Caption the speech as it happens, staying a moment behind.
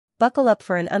Buckle up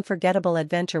for an unforgettable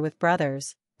adventure with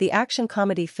Brothers, the action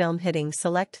comedy film hitting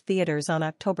select theaters on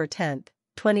October 10,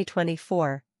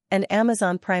 2024, and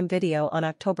Amazon Prime Video on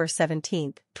October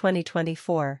 17,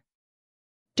 2024.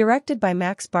 Directed by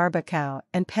Max Barbakow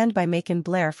and penned by Macon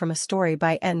Blair from a story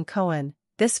by N. Cohen,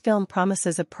 this film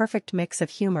promises a perfect mix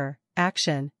of humor,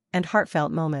 action, and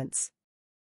heartfelt moments.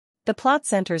 The plot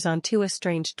centers on two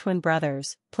estranged twin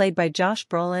brothers, played by Josh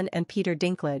Brolin and Peter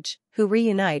Dinklage, who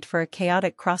reunite for a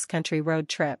chaotic cross-country road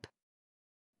trip.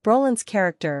 Brolin's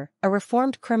character, a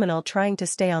reformed criminal trying to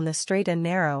stay on the straight and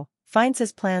narrow, finds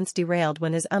his plans derailed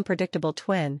when his unpredictable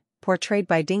twin, portrayed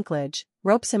by Dinklage,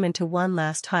 ropes him into one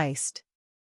last heist.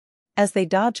 As they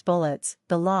dodge bullets,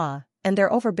 the law, and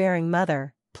their overbearing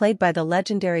mother, played by the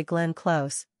legendary Glenn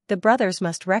Close, the brothers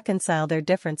must reconcile their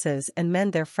differences and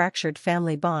mend their fractured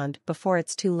family bond before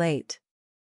it's too late.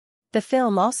 The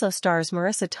film also stars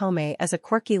Marisa Tomei as a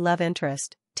quirky love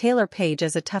interest, Taylor Page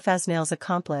as a tough-as-nails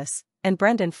accomplice, and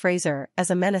Brendan Fraser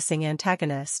as a menacing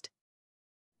antagonist.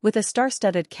 With a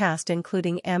star-studded cast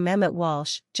including Emmett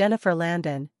Walsh, Jennifer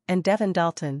Landon, and Devin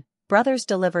Dalton, Brothers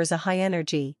delivers a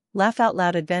high-energy,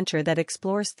 laugh-out-loud adventure that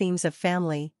explores themes of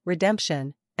family,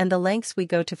 redemption, and the lengths we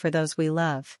go to for those we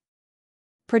love.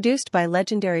 Produced by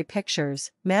Legendary Pictures,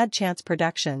 Mad Chance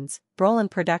Productions, Brolin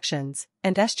Productions,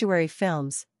 and Estuary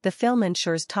Films, the film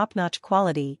ensures top-notch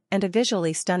quality and a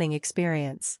visually stunning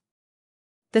experience.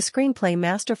 The screenplay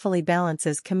masterfully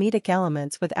balances comedic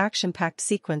elements with action-packed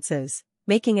sequences,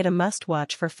 making it a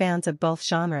must-watch for fans of both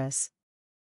genres.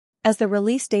 As the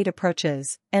release date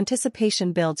approaches,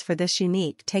 anticipation builds for this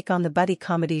unique take on the buddy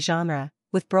comedy genre,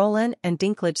 with Brolin and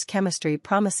Dinklage's chemistry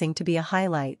promising to be a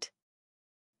highlight.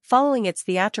 Following its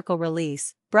theatrical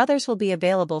release, Brothers will be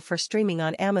available for streaming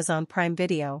on Amazon Prime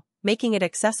Video, making it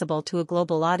accessible to a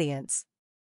global audience.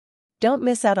 Don't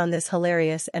miss out on this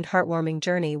hilarious and heartwarming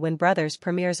journey when Brothers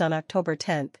premieres on October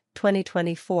 10,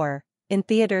 2024, in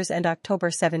theaters and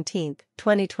October 17,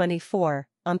 2024,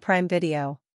 on Prime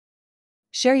Video.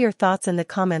 Share your thoughts in the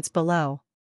comments below.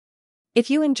 If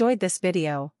you enjoyed this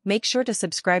video, make sure to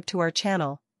subscribe to our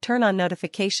channel, turn on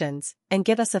notifications, and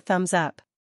give us a thumbs up.